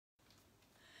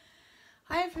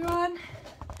Hi everyone,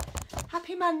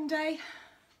 happy Monday.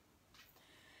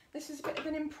 This is a bit of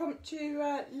an impromptu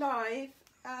live.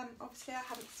 Obviously I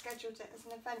haven't scheduled it as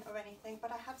an event or anything,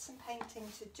 but I had some painting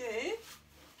to do.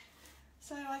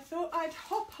 So I thought I'd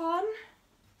hop on,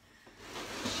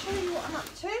 show you what I'm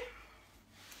up to.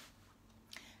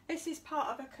 This is part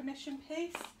of a commission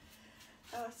piece,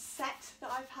 a set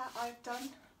that I've done.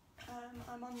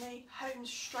 I'm on the home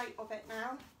straight of it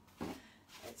now.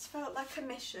 It's felt like a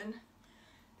mission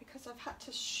because I've had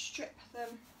to strip them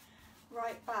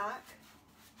right back.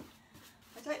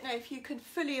 I don't know if you can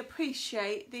fully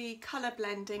appreciate the colour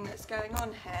blending that's going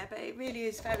on here, but it really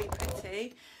is very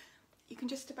pretty. You can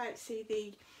just about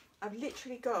see I've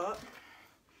literally got a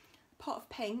pot of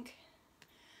pink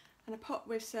and a pot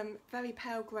with some very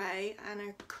pale grey and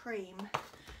a cream.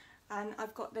 And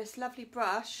I've got this lovely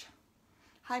brush.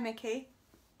 Hi Mickey.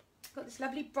 I've got this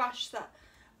lovely brush that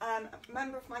a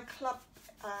member of my club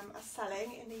are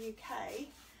selling in the UK.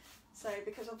 So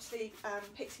because obviously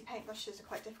pixie paintbrushes are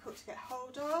quite difficult to get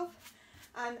hold of,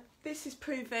 and this is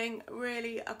proving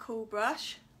really a cool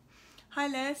brush. Hi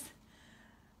Liz.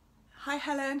 Hi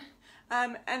Helen.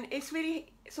 And it's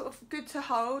really sort of good to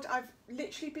hold. I've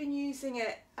literally been using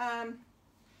it for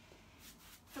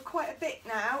quite a bit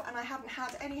now, and I haven't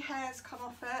had any hairs come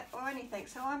off it or anything,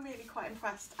 so I'm really quite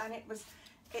impressed. And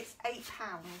it's £8.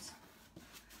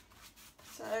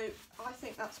 So I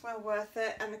think that's well worth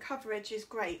it, and the coverage is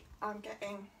great. I'm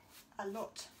getting a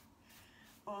lot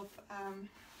of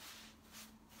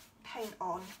paint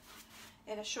on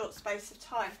in a short space of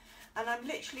time, and I'm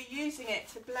literally using it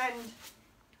to blend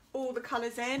all the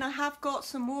colours in. I have got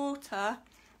some water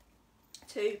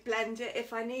to blend it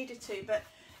if I needed to, but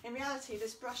in reality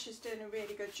this brush is doing a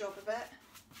really good job of it.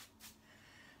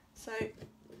 So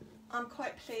I'm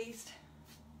quite pleased.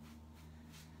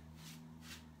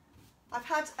 I've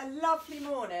had a lovely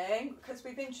morning because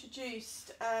we've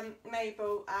introduced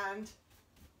Mabel and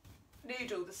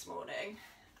Noodle this morning,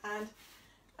 and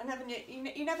I never knew,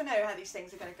 you never know how these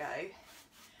things are going to go.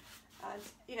 And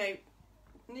you know,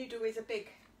 Noodle is a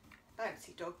big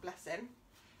bouncy dog, bless him.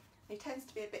 He tends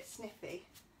to be a bit sniffy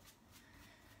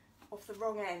off the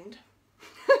wrong end.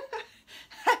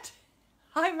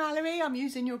 Hi Mallory, I'm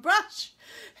using your brush.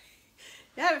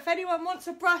 Yeah, if anyone wants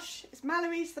a brush, it's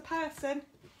Mallory's the person.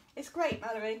 It's great,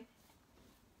 Mallory.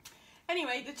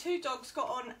 Anyway, the two dogs got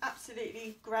on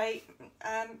absolutely great.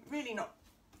 Really not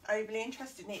overly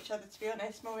interested in each other, to be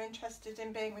honest. More interested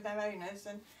in being with their owners,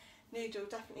 and Noodle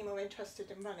definitely more interested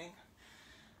in running.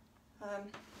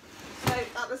 So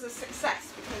that was a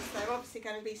success because they're obviously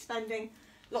going to be spending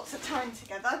lots of time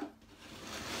together.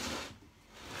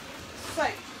 So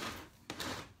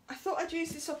I thought I'd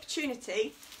use this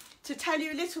opportunity to tell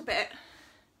you a little bit.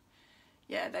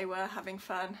 Yeah, they were having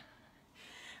fun.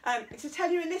 To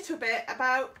tell you a little bit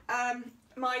about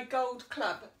my Gold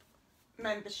Club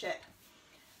membership.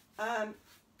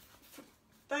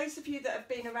 Those of you that have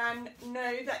been around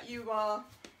know that you are,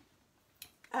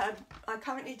 I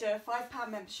currently do a £5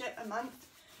 membership a month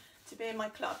to be in my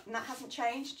club, and that hasn't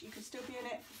changed. You can still be in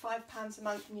it for £5 a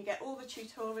month, and you get all the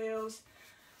tutorials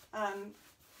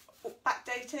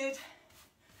backdated.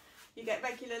 You get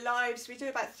regular lives. We do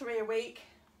about 3 a week.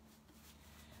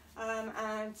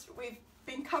 And we've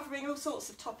been covering all sorts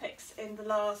of topics in the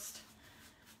last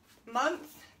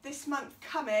month. This month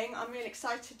coming, I'm really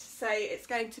excited to say it's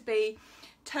going to be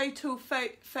total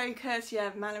focus.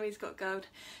 Yeah, Mallory's got gold.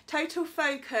 Total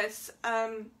focus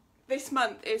this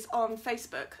month is on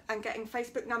Facebook and getting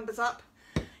Facebook numbers up,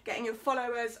 getting your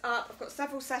followers up. I've got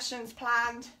several sessions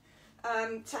planned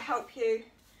to help you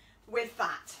with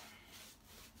that,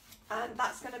 and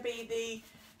that's going to be the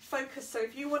focus. So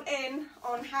if you want in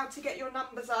on how to get your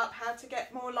numbers up, how to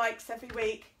get more likes every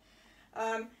week,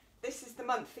 this is the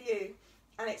month for you,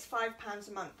 and it's £5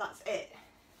 a month. That's it.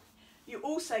 You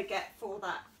also get for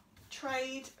that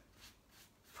trade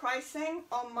pricing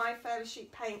on my Fairly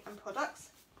Chic paint and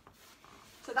products,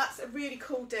 so that's a really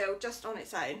cool deal just on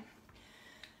its own.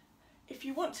 If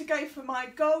you want to go for my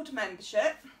gold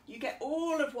membership, you get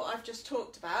all of what I've just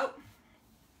talked about,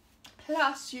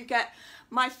 plus you get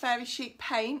my Fairly Chic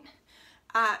paint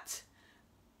at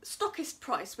stockist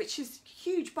price, which is a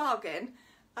huge bargain.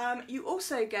 You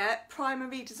also get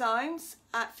primary designs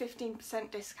at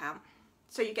 15% discount.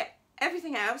 So you get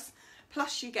everything else,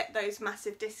 plus you get those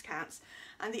massive discounts.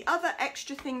 And the other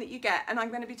extra thing that you get, and I'm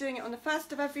going to be doing it on the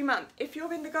 1st of every month, if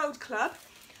you're in the Gold Club,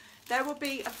 there will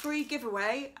be a free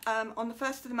giveaway on the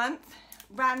 1st of the month,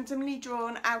 randomly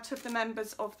drawn out of the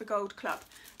members of the Gold Club.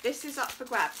 This is up for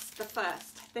grabs, the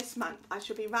 1st. This month I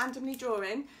shall be randomly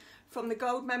drawing from the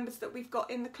gold members that we've got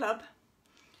in the club,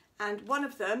 and one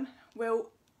of them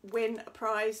will win a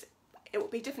prize. It will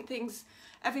be different things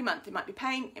every month. It might be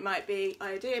paint, it might be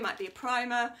IOD, it might be a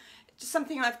primer, just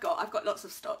something I've got lots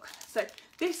of stock. So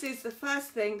this is the first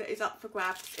thing that is up for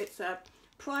grabs. It's a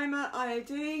primer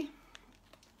IOD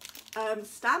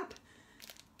stamp,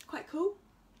 quite cool,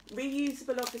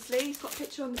 reusable obviously. It's got a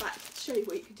picture on the back to show you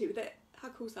what you can do with it. How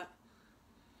cool is that?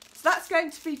 So that's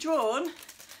going to be drawn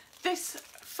this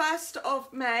 1st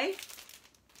of May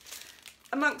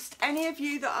amongst any of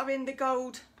you that are in the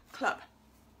Gold Club.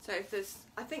 So if there's,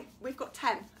 I think we've got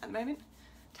 10 at the moment.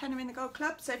 10 are in the Gold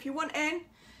Club. So if you want in,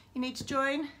 you need to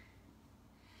join.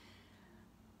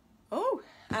 Oh,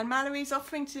 and Mallory's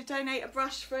offering to donate a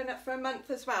brush for a month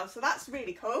as well. So that's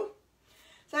really cool.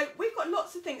 So we've got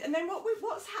lots of things. And then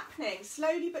what's happening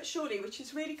slowly but surely, which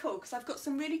is really cool, because I've got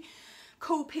some really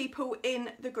cool people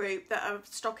in the group that are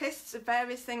stockists of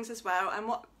various things as well. And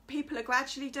what people are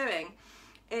gradually doing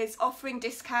is offering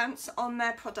discounts on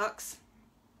their products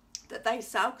that they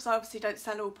sell, because I obviously don't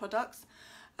sell all products.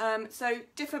 So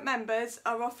different members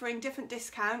are offering different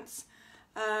discounts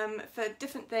for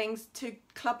different things to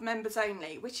club members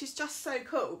only, which is just so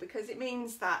cool, because it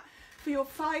means that for your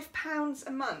 £5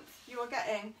 a month you are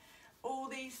getting all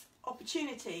these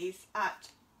opportunities at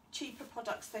cheaper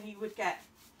products than you would get,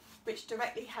 which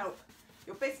directly help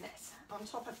your business. On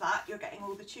top of that, you're getting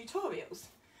all the tutorials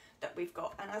that we've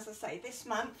got. And as I say, this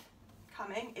month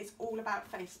coming is all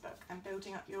about Facebook and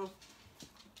building up your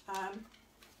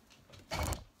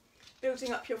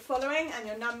following and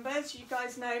your numbers. You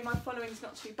guys know my following's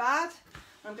not too bad.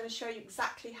 I'm going to show you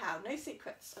exactly how. No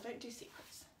secrets. I don't do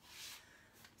secrets.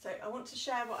 So I want to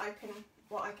share what I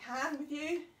can with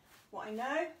you, what I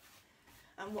know,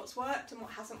 and what's worked and what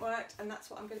hasn't worked, and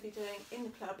that's what I'm going to be doing in the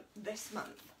club this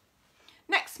month.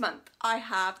 Next month,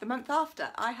 the month after,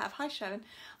 hi Sharon,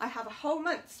 I have a whole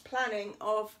month's planning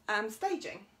of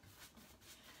staging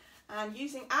and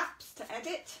using apps to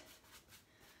edit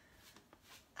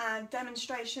and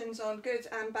demonstrations on good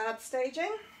and bad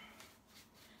staging.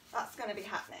 That's going to be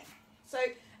happening. So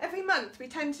every month we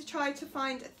tend to try to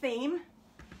find a theme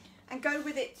and go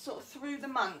with it sort of through the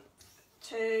month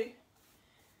to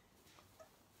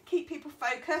keep people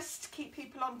focused, keep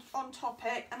people on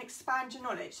topic, and expand your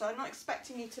knowledge. So I'm not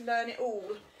expecting you to learn it all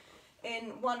in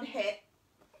one hit.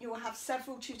 You will have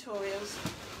several tutorials,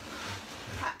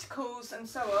 practicals and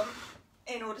so on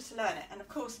in order to learn it. And of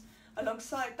course,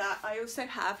 alongside that, I also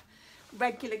have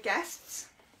regular guests.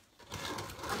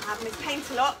 I have Miss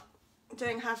Paint-A-Lot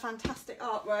doing her fantastic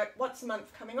artwork once a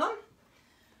month coming on.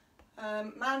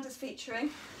 Manda's featuring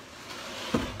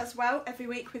as well every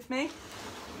week with me.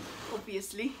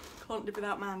 Obviously, can't live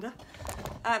without Manda.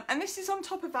 And this is on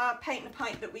top of our Paint and a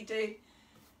Pint that we do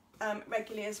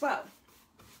regularly as well.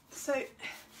 So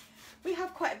we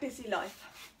have quite a busy life.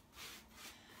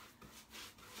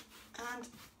 And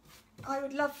I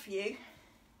would love for you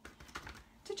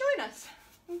to join us.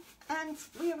 And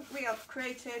we have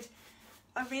created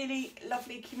a really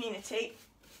lovely community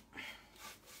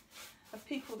of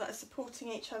people that are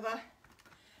supporting each other,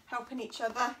 helping each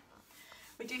other.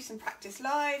 We do some practice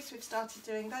lives. We've started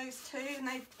doing those too, and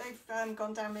they've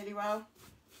gone down really well.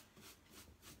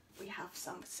 We have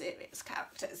some serious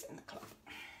characters in the club.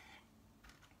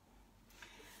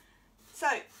 So,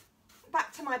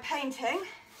 back to my painting.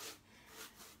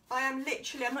 I'm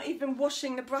not even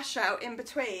washing the brush out in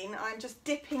between. I'm just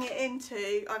dipping it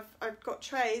into, I've got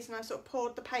trays and I've sort of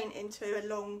poured the paint into a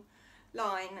long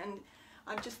line, and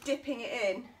I'm just dipping it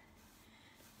in.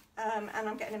 And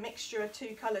I'm getting a mixture of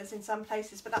two colours in some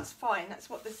places, but that's fine. That's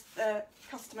what the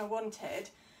customer wanted,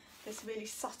 this really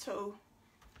subtle,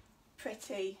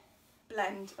 pretty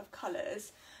blend of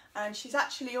colours. And she's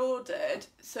actually ordered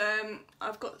some,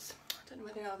 I've got, I don't know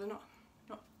where they are, they're not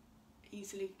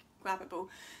easily grabbable,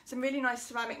 some really nice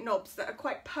ceramic knobs that are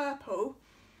quite purple,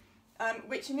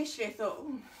 which initially I thought,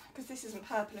 because this isn't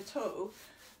purple at all,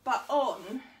 but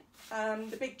on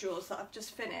the big drawers that I've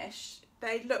just finished,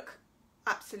 they look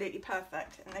absolutely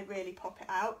perfect and they really pop it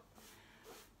out.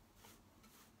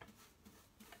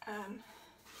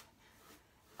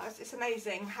 It's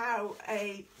amazing how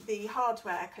the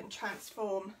hardware can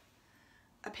transform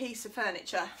a piece of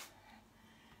furniture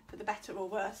for the better or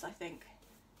worse, I think.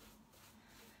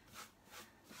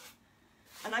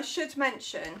 And I should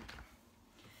mention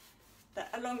that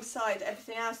alongside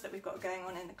everything else that we've got going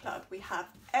on in the club, we have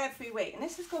every week, and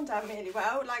this has gone down really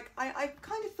well. Like I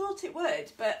kind of thought it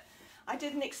would, but I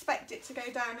didn't expect it to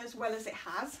go down as well as it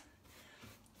has.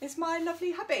 It's my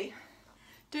lovely hubby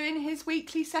doing his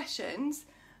weekly sessions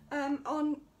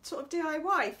on sort of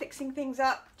DIY, fixing things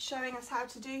up, showing us how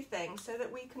to do things so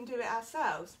that we can do it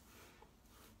ourselves,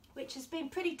 which has been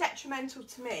pretty detrimental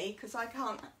to me because I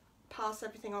can't pass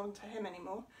everything on to him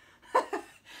anymore.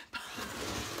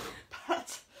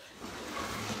 but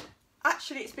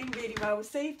actually it's been really well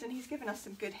received, and he's given us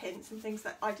some good hints and things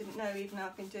that I didn't know, even though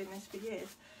I've been doing this for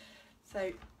years.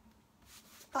 So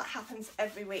that happens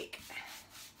every week.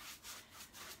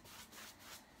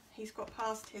 He's got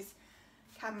past his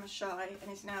camera shy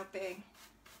and is now being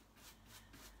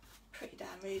pretty damn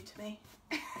rude to me.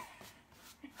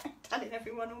 Telling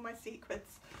everyone all my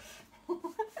secrets.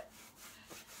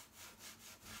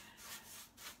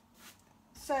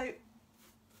 So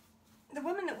the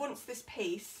woman that wants this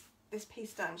piece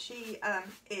done, she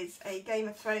is a Game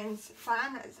of Thrones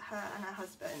fan. It's her and her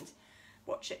husband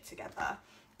watch it together,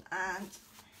 and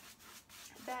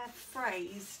their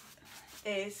phrase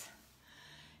is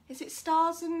it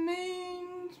stars and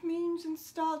moons and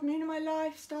stars, moon of my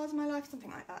life, stars of my life,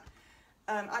 something like that.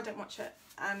 I don't watch it,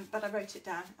 but I wrote it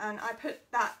down, and I put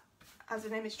that as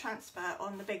an image transfer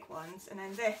on the big ones, and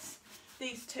then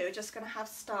these two are just going to have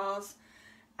stars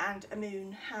and a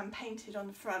moon hand painted on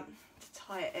the front to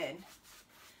tie it in.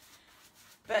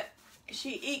 But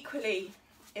she equally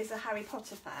is a Harry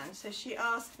Potter fan, so she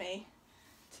asked me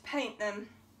to paint them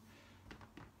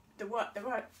the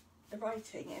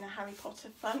writing in a Harry Potter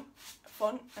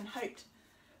font, and hoped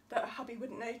that her hubby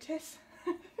wouldn't notice.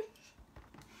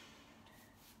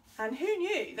 And who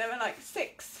knew there were like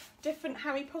 6 different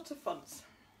Harry Potter fonts?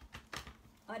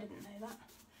 I didn't know that.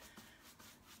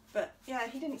 But yeah,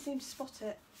 he didn't seem to spot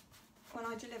it when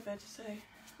I delivered, so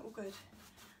all good.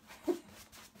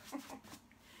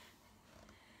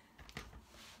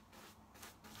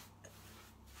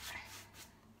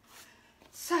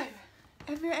 So,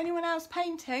 anyone else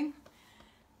painting?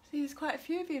 See, there's quite a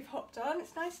few of you have hopped on.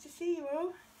 It's nice to see you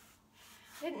all.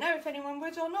 I didn't know if anyone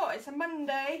would or not. It's a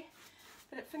Monday,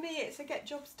 but for me it's a get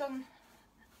jobs done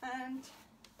and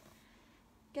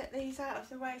get these out of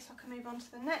the way so I can move on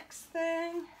to the next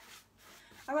thing.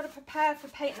 I want to prepare for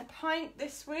painting a pint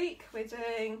this week. We're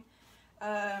doing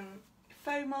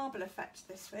faux marble effect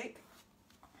this week,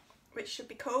 which should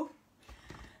be cool.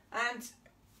 And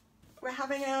we're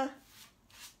having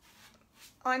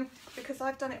because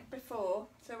I've done it before,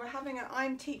 so we're having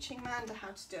I'm teaching Amanda how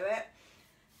to do it,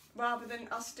 rather than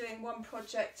us doing one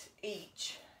project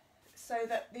each, so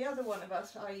that the other one of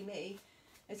us, i.e. me,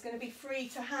 is going to be free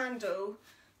to handle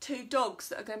 2 dogs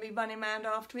that are going to be running around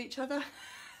after each other.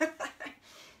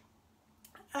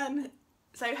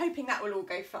 So hoping that will all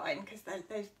go fine, because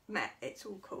they've met, it's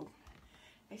all cool.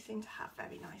 They seem to have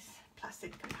very nice,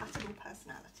 placid, compatible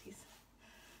personalities.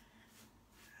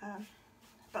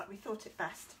 But we thought it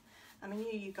best, and we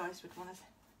knew you guys would want us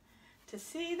to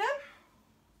see them.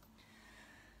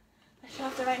 They shall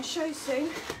have their own show soon.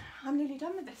 I'm nearly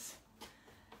done with this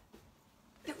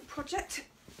little project.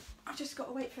 I've just got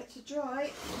to wait for it to dry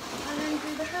and then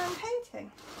do the hand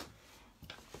painting.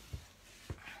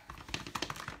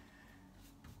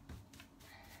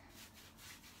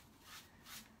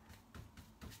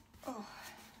 Oh.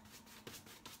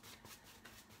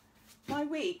 My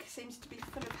week seems to be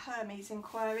full of Hermes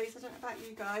inquiries. I don't know about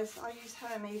you guys. I use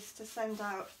Hermes to send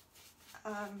out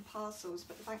parcels,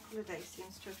 but the bank holiday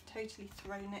seems to have totally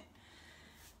thrown it,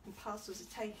 and parcels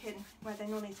are taken where they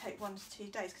normally take 1 to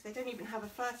 2 days, because they don't even have a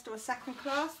first or a second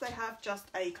class, they have just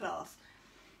a class.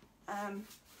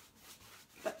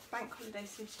 But bank holiday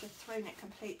seems to have thrown it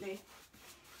completely.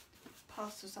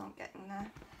 Parcels aren't getting there,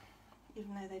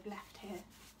 even though they've left here.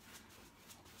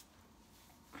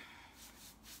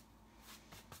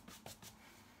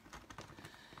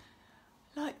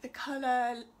 Like the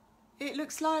colour, it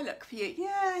looks lilac for you.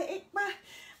 Yeah,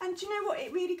 and do you know what?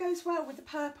 It really goes well with the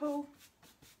purple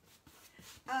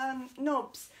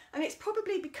knobs. And it's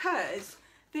probably because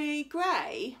the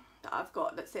grey that I've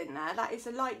got that's in there, that is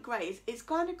a light grey, it's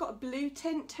kind of got a blue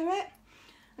tint to it.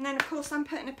 And then of course I'm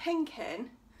putting a pink in.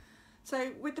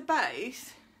 So with the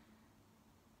both,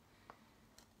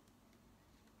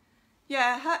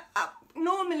 yeah,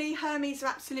 normally Hermes are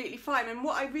absolutely fine, and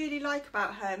what I really like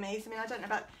about Hermes, I mean, I don't know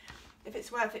about if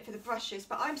it's worth it for the brushes,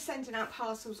 but I'm sending out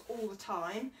parcels all the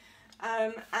time,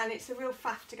 and it's a real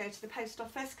faff to go to the post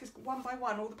office, because one by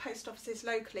one all the post offices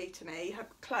locally to me have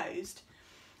closed,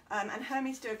 and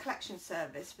Hermes do a collection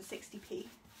service for 60p,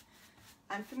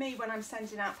 and for me, when I'm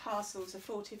sending out parcels of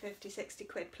 40, 50, 60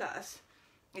 quid plus,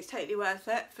 it's totally worth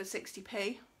it for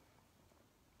 60p.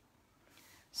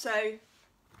 So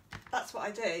that's what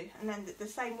I do, and then the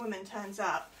same woman turns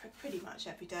up pretty much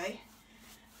every day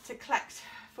to collect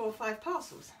 4 or 5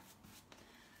 parcels.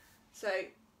 So,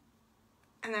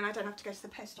 and then I don't have to go to the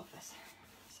post office.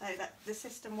 So that the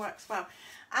system works well.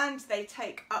 And they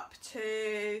take up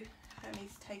to,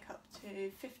 Hermes take up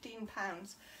to £15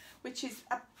 which is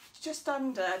just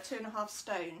under 2.5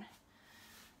 stone.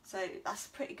 So that's a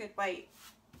pretty good weight.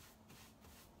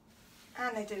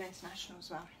 And they do international as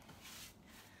well.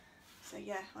 So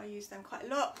yeah, I use them quite a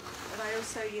lot. But I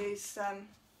also use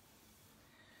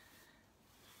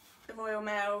the Royal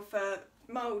Mail for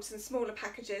moulds and smaller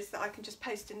packages that I can just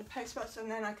post in the post box, and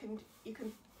then you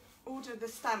can order the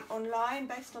stamp online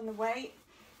based on the weight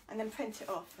and then print it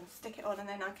off and stick it on, and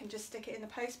then I can just stick it in the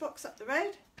post box up the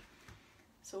road.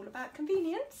 It's all about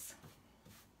convenience.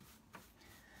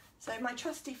 So my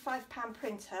trusty £5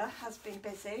 printer has been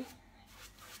busy,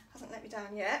 hasn't let me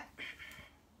down yet.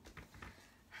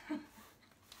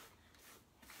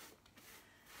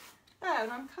 Oh,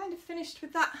 and I'm kind of finished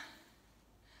with that.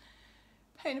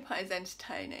 Paint a Pint is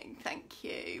entertaining, thank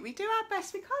you. We do our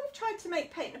best. We kind of tried to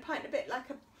make Paint a Pint a bit like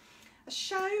a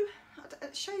show.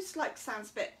 Show's like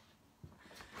sounds a bit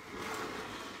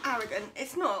arrogant.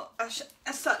 It's not as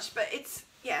such, but it's,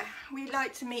 yeah, we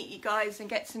like to meet you guys and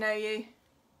get to know you.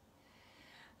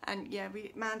 And yeah,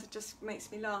 Amanda just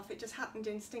makes me laugh. It just happened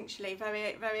instinctually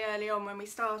very, very early on when we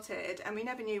started, and we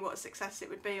never knew what a success it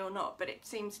would be or not, but it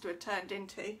seems to have turned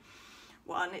into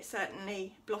one. It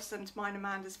certainly blossomed mine and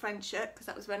Amanda's friendship, because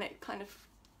that was when it kind of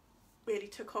really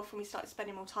took off when we started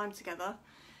spending more time together.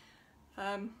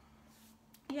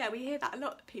 Yeah, we hear that a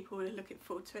lot, that people are looking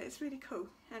forward to it. It's really cool,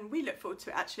 and we look forward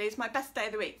to it actually. It's my best day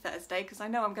of the week, Thursday, because I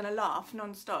know I'm going to laugh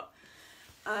non-stop,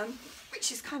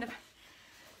 which is kind of,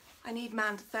 I need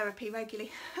Amanda therapy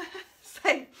regularly.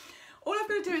 So all I've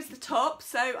got to do is the top,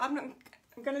 so I'm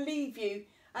going to leave you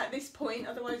at this point,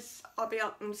 otherwise I'll be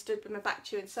up and stood with my back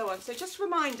to you and so on. So just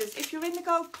reminders, if you're in the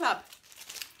Gold Club,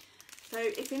 so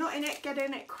if you're not in it, get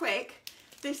in it quick.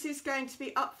 This is going to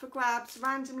be up for grabs,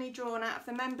 randomly drawn out of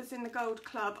the members in the Gold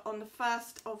Club on the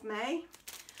 1st of May,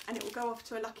 and it will go off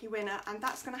to a lucky winner, and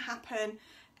that's going to happen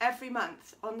every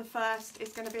month. On the 1st is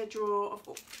going to be a draw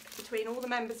between all the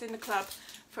members in the club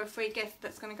for a free gift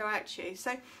that's going to go out to you.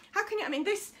 So how can you, I mean,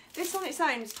 this on its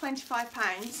own is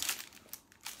 £25,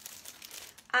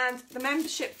 and the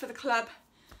membership for the club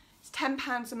is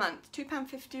 £10 a month,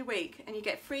 £2.50 a week, and you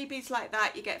get freebies like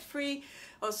that. You get free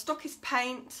or stockist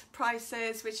paint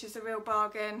prices, which is a real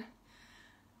bargain,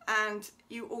 and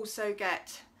you also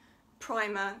get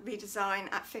primer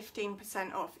redesign at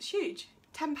 15% off. It's huge.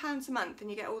 £10 a month, and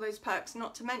you get all those perks,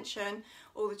 not to mention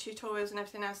all the tutorials and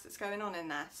everything else that's going on in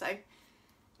there. So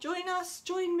join us,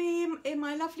 join me in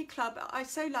my lovely club. I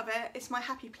so love it. It's my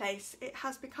happy place. It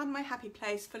has become my happy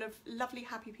place, full of lovely,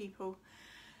 happy people.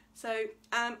 So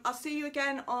I'll see you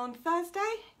again on Thursday,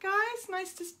 guys.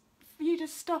 Nice for you to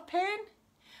stop in.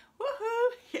 Woohoo!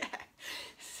 Yeah.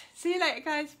 See you later,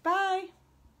 guys. Bye.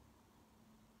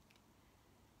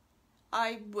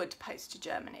 I would post to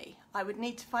Germany. I would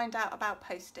need to find out about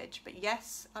postage, but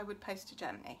yes, I would post to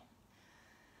Germany.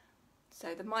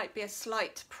 So there might be a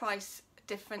slight price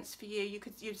difference for you.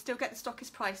 You'd still get the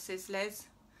stockist prices, Liz,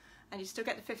 and you still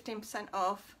get the 15%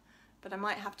 off, but I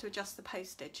might have to adjust the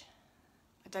postage.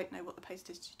 I don't know what the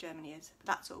postage to Germany is,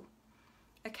 but that's all.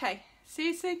 Okay, see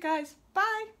you soon, guys.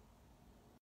 Bye.